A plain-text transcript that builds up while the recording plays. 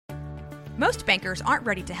Most bankers aren't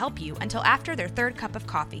ready to help you until after their third cup of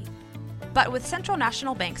coffee. But with Central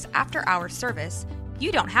National Bank's after-hours service,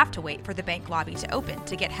 you don't have to wait for the bank lobby to open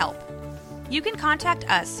to get help. You can contact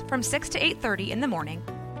us from 6 to 8:30 in the morning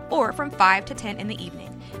or from 5 to 10 in the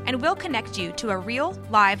evening, and we'll connect you to a real,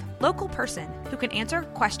 live, local person who can answer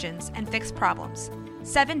questions and fix problems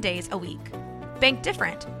 7 days a week. Bank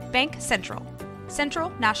different. Bank Central. Central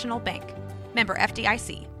National Bank. Member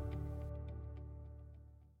FDIC.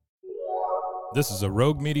 This is a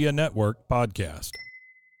Rogue Media Network podcast.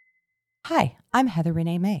 Hi, I'm Heather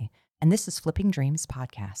Renee May, and this is Flipping Dreams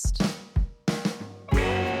Podcast.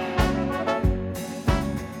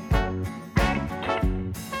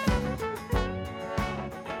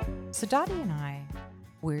 So Dottie and I,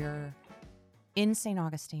 we're in St.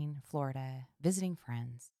 Augustine, Florida, visiting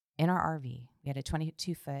friends in our RV. We had a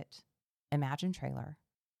 22-foot Imagine trailer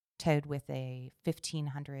towed with a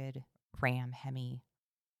 1,500 Ram Hemi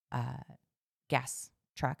gas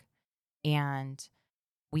truck. And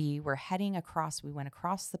we were heading across, we went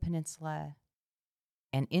across the peninsula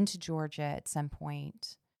and into Georgia at some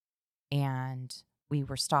point, and we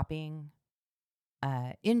were stopping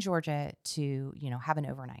in Georgia to, have an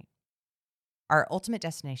overnight. Our ultimate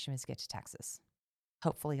destination was to get to Texas,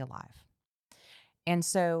 hopefully alive. And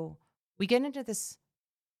so we get into this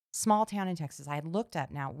small town in Texas. I had looked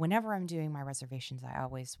up, now, whenever I'm doing my reservations, I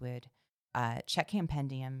always would check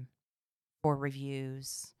Campendium for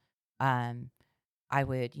reviews. I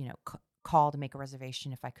would, call to make a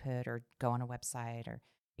reservation if I could, or go on a website, or,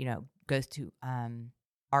 go to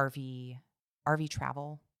RV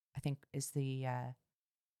Travel, I think is the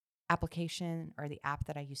application or the app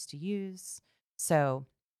that I used to use. So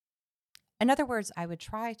in other words, I would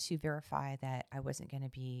try to verify that I wasn't going to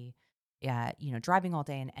be, driving all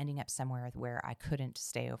day and ending up somewhere where I couldn't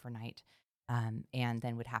stay overnight, and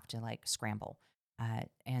then would have to scramble.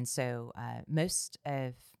 And so most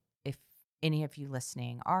of, if any of you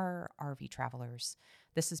listening are RV travelers,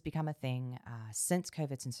 this has become a thing since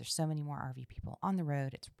COVID, since there's so many more RV people on the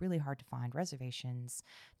road. It's really hard to find reservations,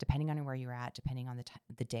 depending on where you're at, depending on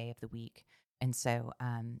the day of the week. And so,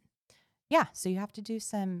 so you have to do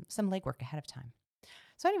some legwork ahead of time.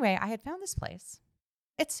 So anyway, I had found this place.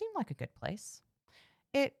 It seemed like a good place.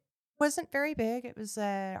 It wasn't very big. It was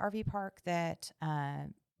a RV park that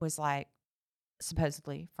was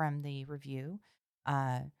supposedly from the review,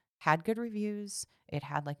 had good reviews. It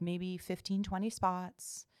had maybe 15, 20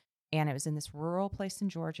 spots. And it was in this rural place in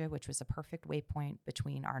Georgia, which was a perfect waypoint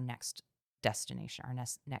between our next destination, our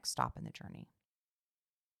next stop in the journey.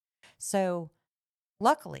 So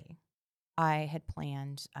luckily, I had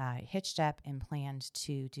hitched up and planned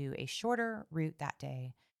to do a shorter route that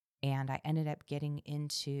day. And I ended up getting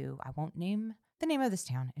into, I won't name the name of this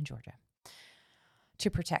town in Georgia, to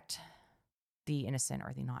protect the innocent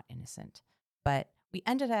or the not innocent. But we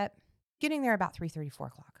ended up getting there about 3:30, 4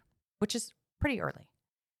 o'clock, which is pretty early.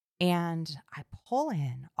 And I pull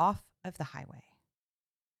in off of the highway,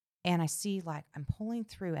 and I see I'm pulling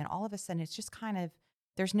through, and all of a sudden it's just kind of,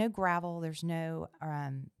 there's no gravel, there's no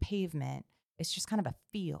pavement. It's just kind of a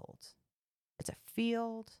field. It's a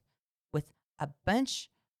field with a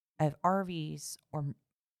bunch of RVs, or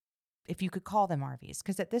if you could call them RVs,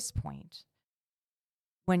 because at this point,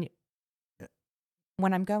 when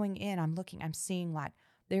I'm going in, I'm seeing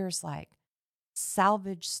there's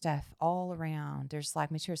salvage stuff all around. There's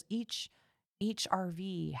materials. Each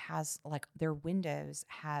RV has their windows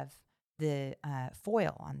have the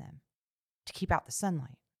foil on them to keep out the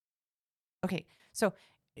sunlight. Okay, so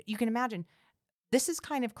you can imagine this is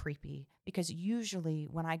kind of creepy, because usually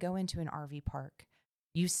when I go into an RV park,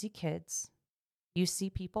 you see kids, you see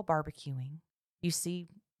people barbecuing, you see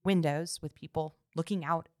windows with people looking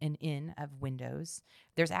out and in of windows.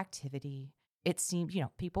 There's activity. It seems,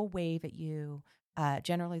 people wave at you.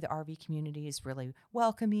 Generally, the RV community is really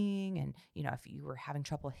welcoming. And, if you were having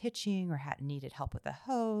trouble hitching or needed help with a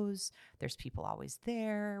hose, there's people always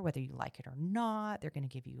there, whether you like it or not. They're going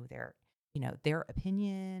to give you their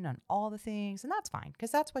opinion on all the things. And that's fine,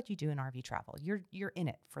 because that's what you do in RV travel. You're in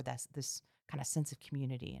it for this kind of sense of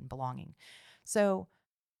community and belonging. So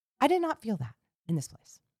I did not feel that in this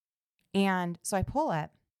place. And so I pull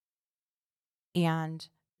up and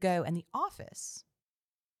go, and the office,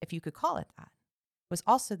 if you could call it that, was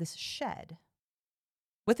also this shed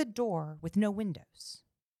with a door with no windows.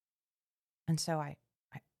 And so I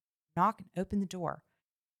knock and open the door,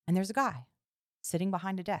 and there's a guy sitting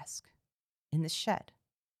behind a desk in this shed.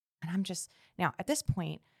 And I'm just, now at this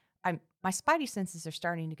point, my spidey senses are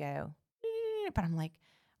starting to go, but I'm like,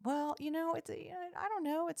 well, it's I don't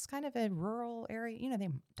know. It's kind of a rural area. They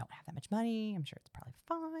don't have that much money. I'm sure it's probably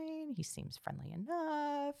fine. He seems friendly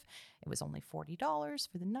enough. It was only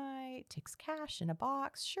 $40 for the night, takes cash in a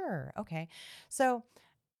box. Sure. Okay. So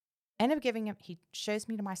end up giving him, he shows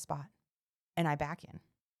me to my spot and I back in.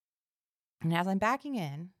 And as I'm backing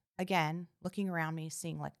in, again, looking around me,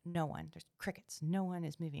 seeing like no one, there's crickets, no one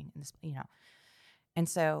is moving in this, And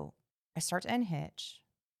so I start to unhitch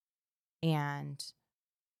and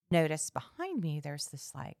notice behind me, there's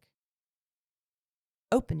this like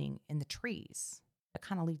opening in the trees that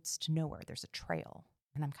kind of leads to nowhere. There's a trail.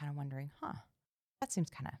 And I'm kind of wondering, that seems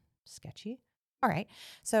kind of sketchy. All right.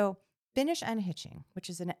 So finish unhitching, which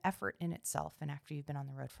is an effort in itself. And after you've been on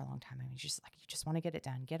the road for a long time, I mean, you just want to get it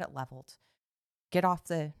done, get it leveled, get off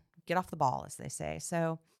the ball, as they say.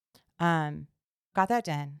 So, got that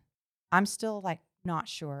done. I'm still like not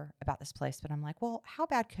sure about this place, but I'm like, well, how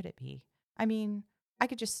bad could it be? I mean, I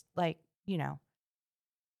could just like,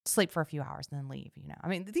 sleep for a few hours and then leave, I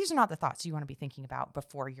mean, these are not the thoughts you want to be thinking about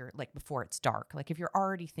before it's dark. Like if you're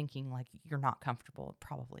already thinking like you're not comfortable,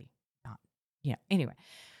 probably not, anyway.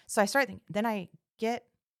 So I start thinking, then I get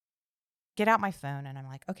out my phone and I'm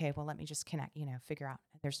like, okay, well, let me just connect, figure out.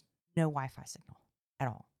 There's no Wi-Fi signal at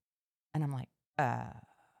all. And I'm like,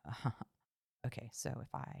 okay, so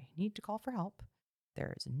if I need to call for help,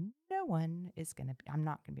 there's no one I'm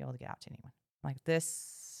not going to be able to get out to anyone. I'm like,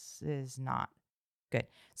 this is not good.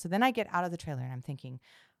 So then I get out of the trailer and I'm thinking,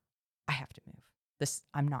 I have to move.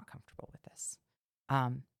 I'm not comfortable with this.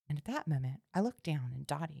 And at that moment, I look down and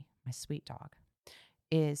Dottie, my sweet dog,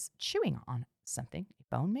 is chewing on something, a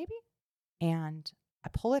bone maybe, and I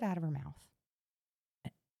pull it out of her mouth.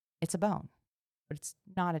 It's a bone, but it's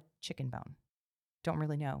not a chicken bone. Don't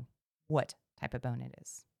really know what type of bone it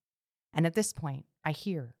is. And at this point, I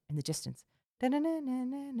hear in the distance, and I'm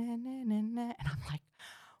like,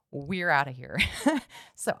 we're out of here.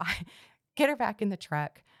 So I get her back in the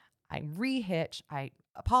truck. I rehitch. I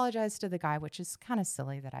apologize to the guy, which is kind of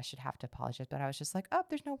silly that I should have to apologize. But I was just like, oh,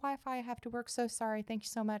 there's no Wi-Fi. I have to work. So sorry. Thank you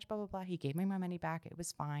so much. Blah, blah, blah. He gave me my money back. It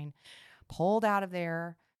was fine. Pulled out of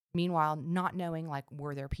there. Meanwhile, not knowing, like,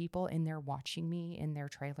 were there people in there watching me in their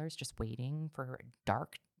trailers, just waiting for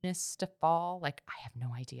darkness to fall? Like, I have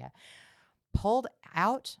no idea. Pulled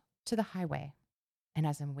out to the highway. And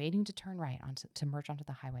as I'm waiting to turn right to merge onto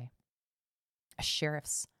the highway, a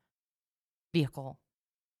sheriff's vehicle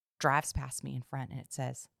drives past me in front and it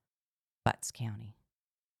says, Butts County,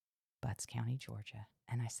 Georgia.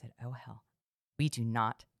 And I said, oh, hell, we do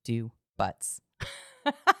not do butts.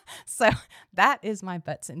 So that is my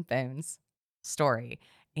butts and bones story.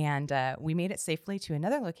 And we made it safely to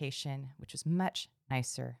another location, which was much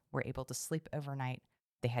nicer. We're able to sleep overnight.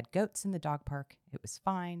 They had goats in the dog park. It was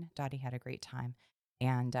fine. Dottie had a great time.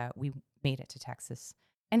 And we made it to Texas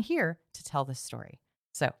and here to tell this story.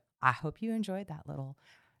 So I hope you enjoyed that little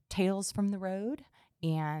Tales from the Road.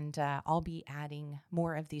 And I'll be adding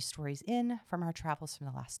more of these stories in from our travels from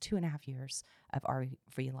the last 2.5 years of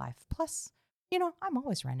RV life. Plus, I'm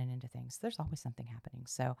always running into things. There's always something happening.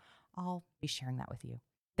 So I'll be sharing that with you.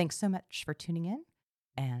 Thanks so much for tuning in,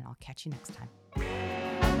 and I'll catch you next time.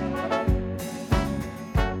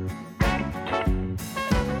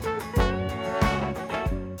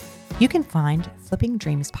 You can find Flipping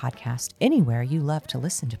Dreams podcast anywhere you love to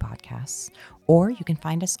listen to podcasts, or you can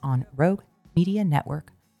find us on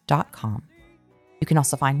roguemedianetwork.com. You can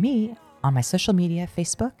also find me on my social media,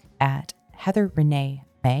 Facebook at Heather Renee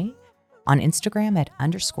May, on Instagram at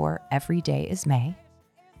 _everydayismay,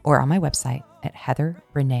 or on my website at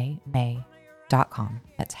heatherreneemay.com.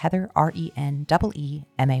 That's Heather,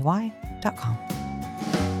 RENEEMAY.com.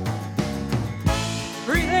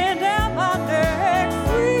 Breathing down my neck,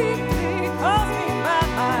 sweetly calls me by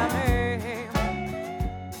my name.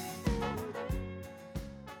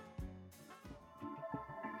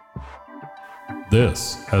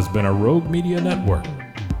 This has been a Rogue Media Network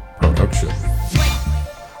production.